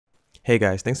Hey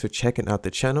guys, thanks for checking out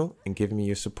the channel and giving me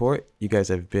your support. You guys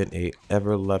have been a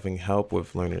ever-loving help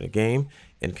with learning the game,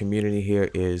 and community here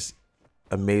is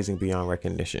amazing beyond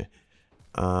recognition.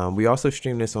 We also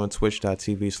stream this on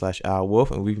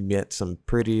twitch.tv/owlwolf, and we've met some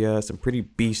pretty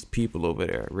beast people over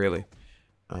there, really.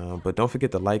 But don't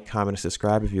forget to like, comment, and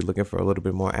subscribe if you're looking for a little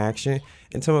bit more action,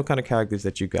 and tell me what kind of characters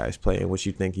that you guys play and what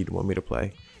you think you'd want me to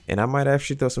play. And I might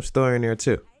actually throw some story in there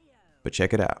too. But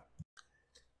check it out.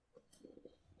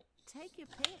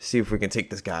 See if we can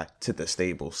take this guy to the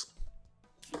stables.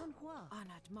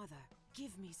 Honored mother,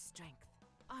 give me strength.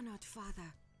 Honored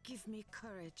father, give me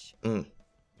courage.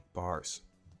 Bars.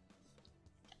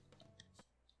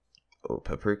 Oh,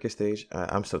 Paprika stage.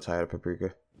 I'm so tired of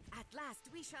Paprika. At last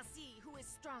we shall see who is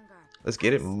stronger. Let's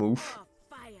get it, move.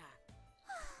 Fire.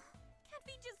 Can't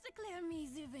we just declare me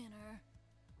the winner?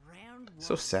 Round one.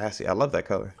 So sassy. I love that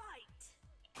color.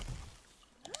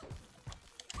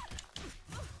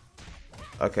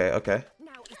 Okay, okay.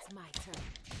 Now it's my turn.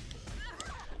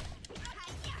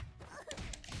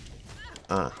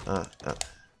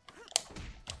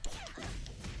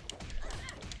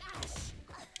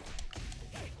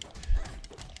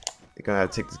 You're gonna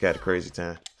have to take this guy to crazy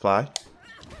town. Fly.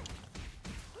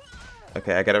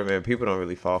 Okay, I gotta remember, people don't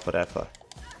really fall for that fly.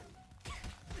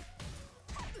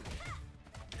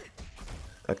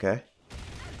 Okay.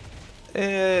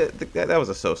 That was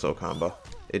a so-so combo.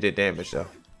 It did damage though.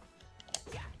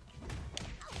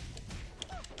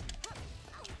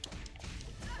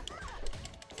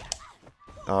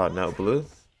 Oh no, blue.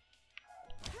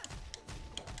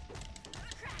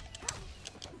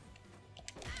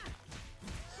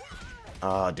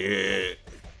 Oh, dude.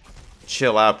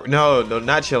 Chill out. No,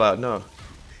 not chill out. No.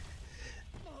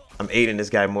 I'm aiding this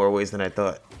guy more ways than I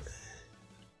thought.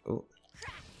 Ooh.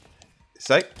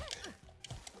 Psych.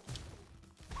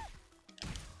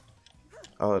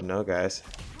 Oh no, guys.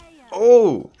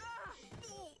 Oh.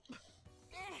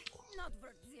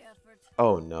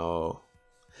 Oh no.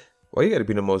 Well, you gotta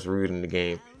be the most rude in the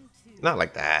game. Not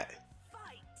like that.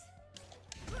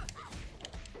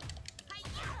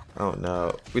 Oh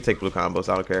no. We take blue combos,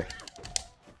 I don't care.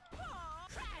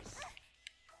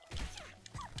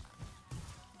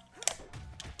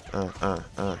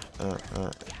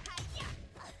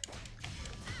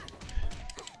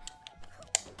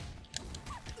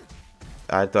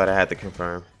 I thought I had to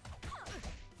confirm.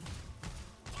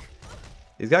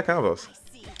 He's got combos.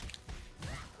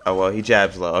 Oh, well, he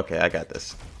jabs low. Okay, I got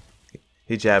this.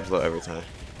 He jabs low every time.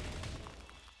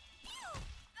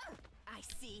 I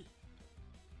see.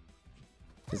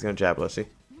 He's gonna jab low, see?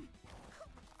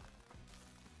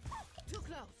 Too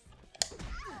close.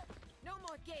 No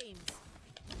more games.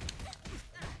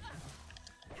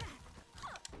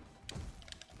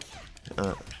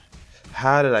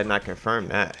 How did I not confirm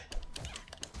that?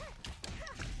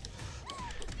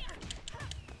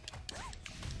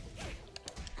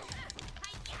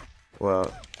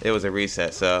 Well, it was a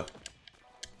reset, so.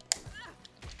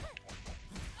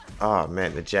 Oh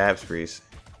man, the jab sprees.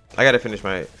 I gotta finish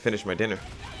my dinner.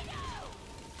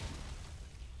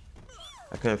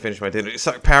 I couldn't finish my dinner.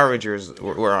 Sorry, Power Rangers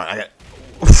were on. I got.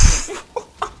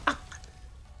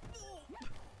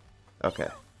 Okay.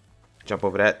 Jump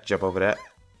over that. Jump over that.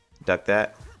 Duck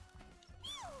that.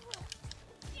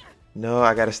 No,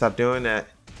 I gotta stop doing that.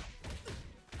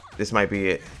 This might be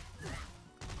it.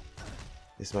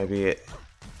 This might be it.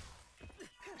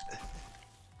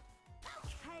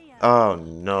 Oh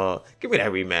no. Give me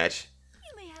that rematch.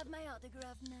 You may have my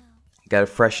autograph now. Gotta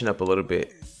freshen up a little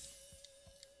bit.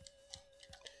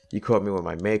 You caught me with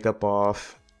my makeup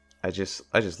off. I just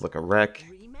look a wreck.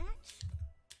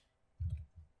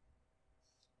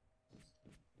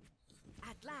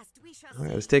 At last we shall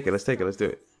Alright, let's take it, let's do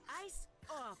it. Ice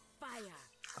or fire.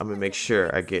 I'm gonna make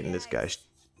sure I get in this guy's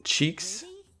cheeks.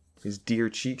 His dear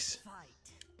cheeks.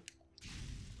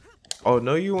 Oh,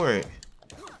 no, you weren't.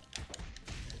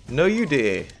 No, you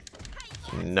did.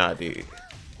 Nah, dude.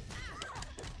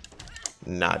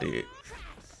 Nah, dude.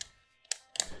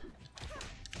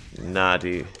 Nah,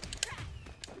 dude.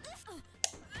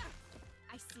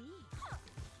 I see.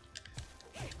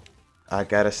 I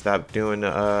gotta stop doing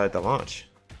the launch.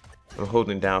 I'm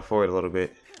holding down forward a little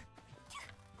bit.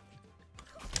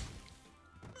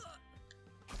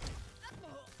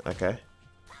 Okay.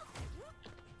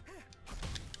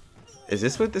 Is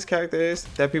this what this character is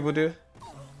that people do?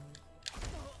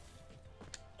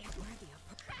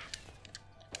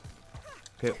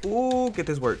 Okay, ooh, get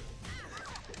this work.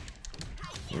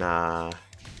 Nah.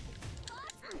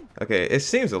 Okay, it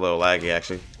seems a little laggy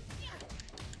actually.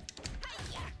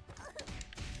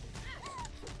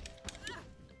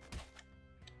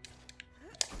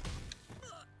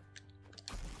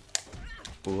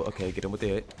 Ooh, okay, get him with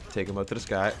it. Take him up to the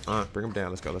sky. Bring him down.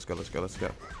 Let's go, let's go, let's go, let's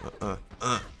go.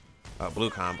 Blue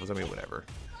combos, I mean, whatever.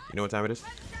 You know what time it is?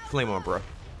 Flame on, bro.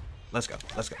 Let's go,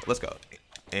 let's go, let's go.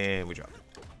 And we drop.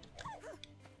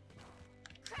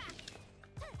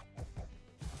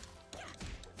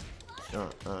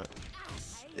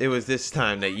 It was this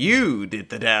time that you did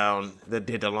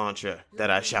the launcher that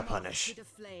I shall punish.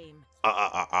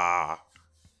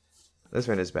 Let's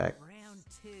run this back.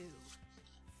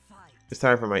 It's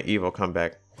time for my evil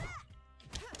comeback.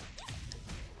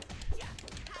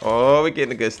 Oh, we're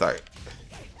getting a good start.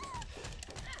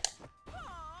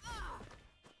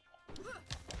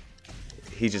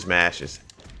 He just mashes.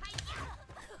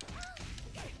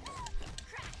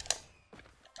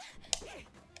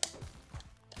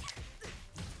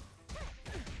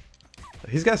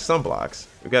 He's got some blocks.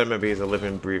 We gotta remember he's a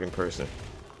living, breathing person.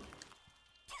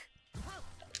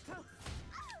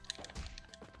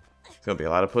 It's gonna be a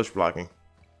lot of push blocking.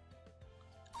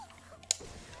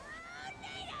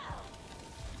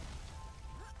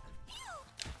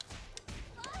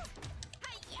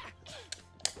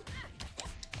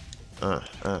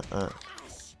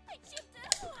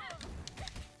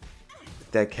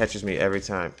 That catches me every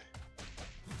time.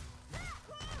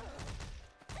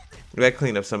 We gotta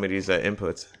clean up some of these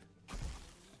inputs.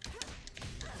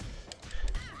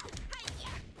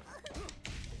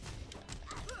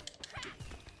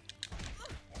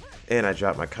 And I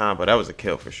dropped my combo. That was a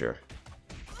kill for sure.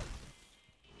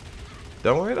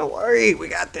 Don't worry, don't worry. We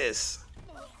got this.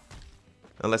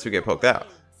 Unless we get poked out.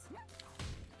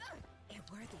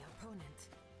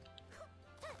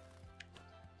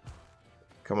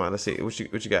 Come on, let's see. What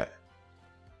you got?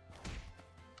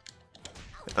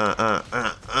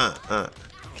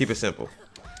 Keep it simple.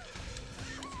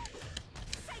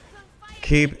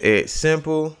 Keep it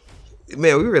simple.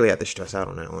 Man, we really have to stress out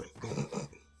on that one.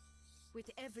 With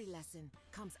every lesson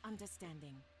comes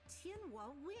understanding.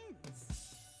 Tianhua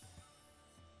wins.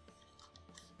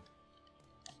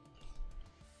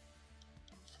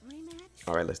 Rematch.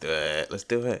 All right, let's do it. Let's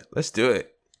do it. Let's do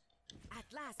it.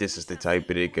 This is the type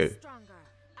of it good.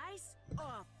 Ice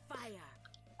or fire?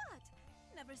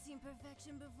 But never seen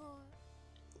perfection before.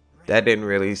 That didn't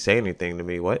really say anything to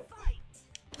me. What?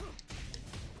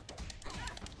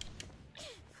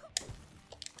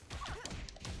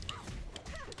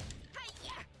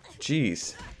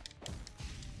 Jeez.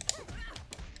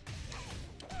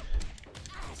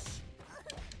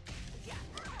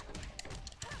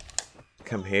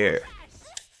 Come here.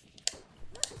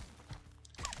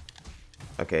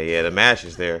 Okay, yeah, the mash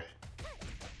is there.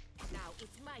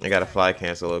 I gotta fly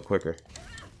cancel a little quicker.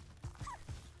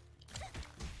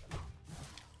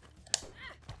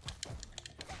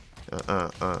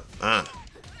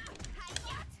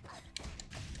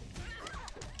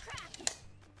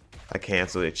 I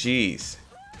canceled it. Jeez.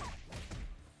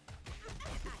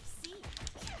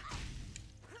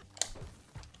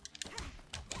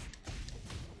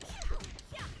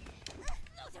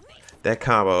 That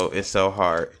combo is so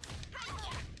hard.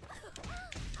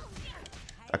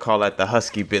 I call that the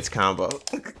Husky Bits combo.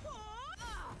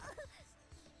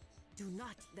 Do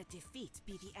not let defeat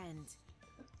be the end.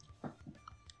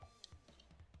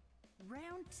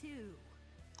 Round 2.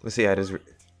 Let's see how this.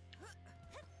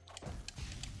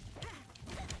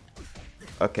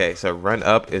 Okay, so run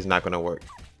up is not gonna work.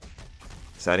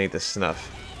 So I need to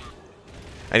snuff.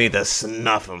 I need to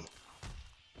snuff him.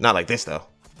 Not like this though.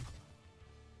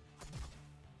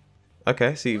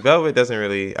 Okay, see, Velvet doesn't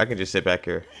really. I can just sit back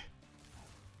here.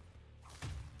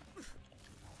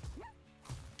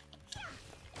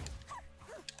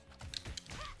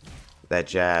 That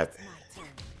jab.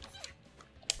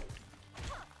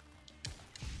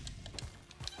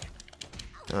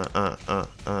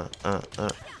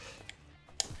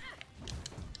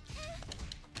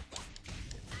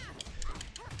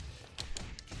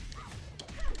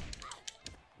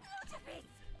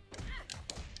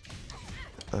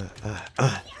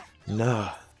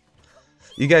 No.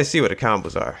 You guys see what the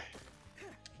combos are.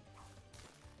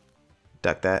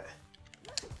 Duck that.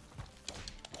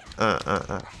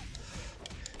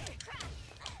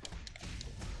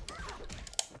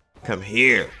 Come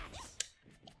here.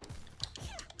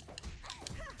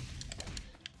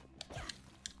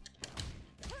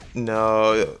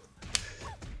 No.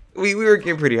 We were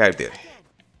getting pretty hyped there.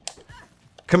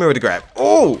 Come here with the grab.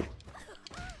 Oh!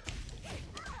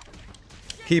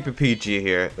 Keep it PG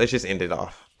here. Let's just end it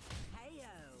off.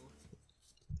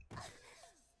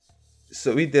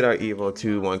 So we did our Evo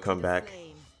 2-1 comeback.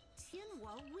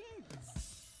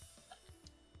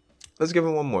 Let's give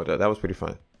him one more though. That was pretty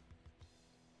fun.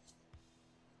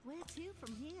 Where to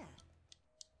from here?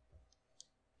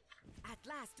 At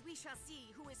last we shall see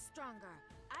who is stronger,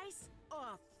 ice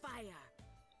or fire.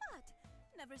 What?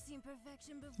 Never seen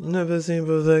perfection before. Never seen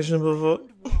perfection before.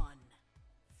 Round one.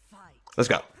 Fight. Let's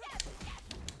go.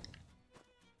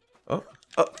 Oh,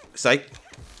 oh, psych.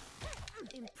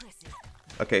 Impressive.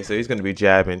 Okay, so he's gonna be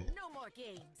jabbing. No more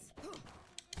games.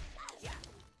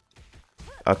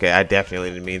 Okay, I definitely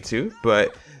didn't mean to,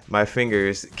 but my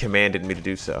fingers commanded me to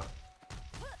do so.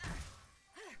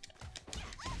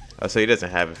 Oh, so he doesn't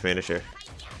have a finisher.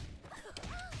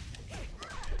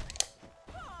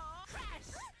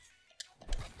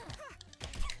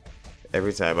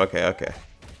 Every time. Okay, okay.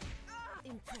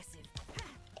 Impressive.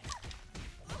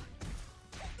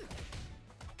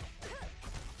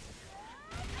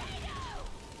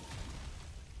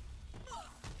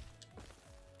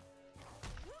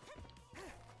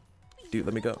 Dude,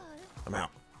 let me go. I'm out.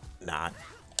 Nah.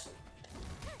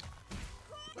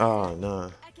 Oh,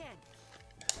 no. Again.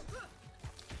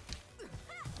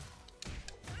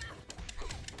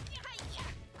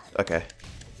 Okay.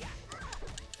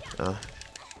 I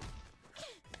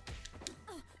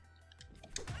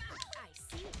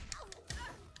see.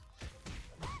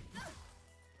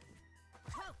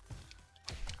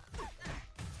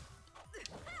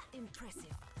 Impressive.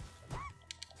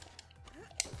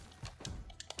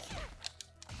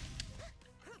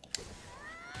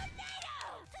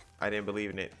 I didn't believe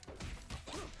in it.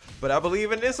 But I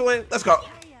believe in this one. Let's go.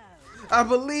 I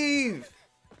believe.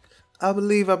 I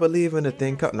believe in a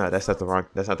thing. No, that's not the right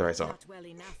song. Not well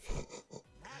enough.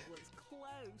 That was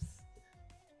close.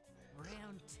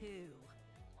 Round two.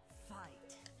 Fight.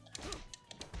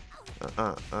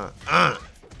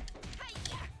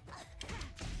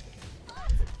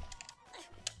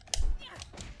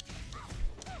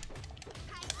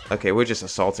 Okay, we're just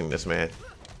assaulting this man.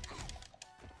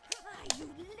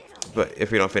 But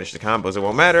if we don't finish the combos, it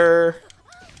won't matter.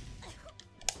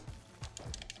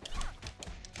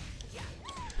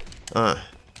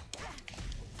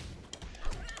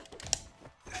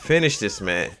 Finish this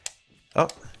man. Oh.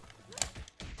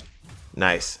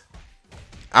 Nice.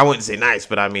 I wouldn't say nice,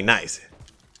 but I mean nice.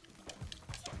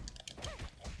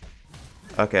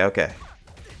 Okay, okay.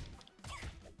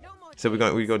 So we're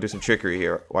gonna do some trickery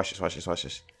here. Watch this, watch this, watch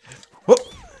this. Whoop!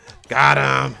 Got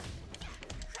him!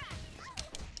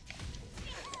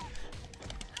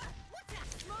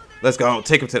 Let's go.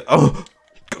 Take him to. Oh,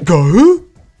 go.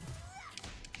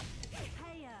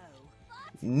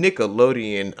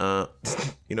 Nickelodeon.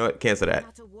 You know what? Cancel that.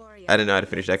 Not a warrior. I didn't know how to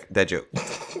finish that joke.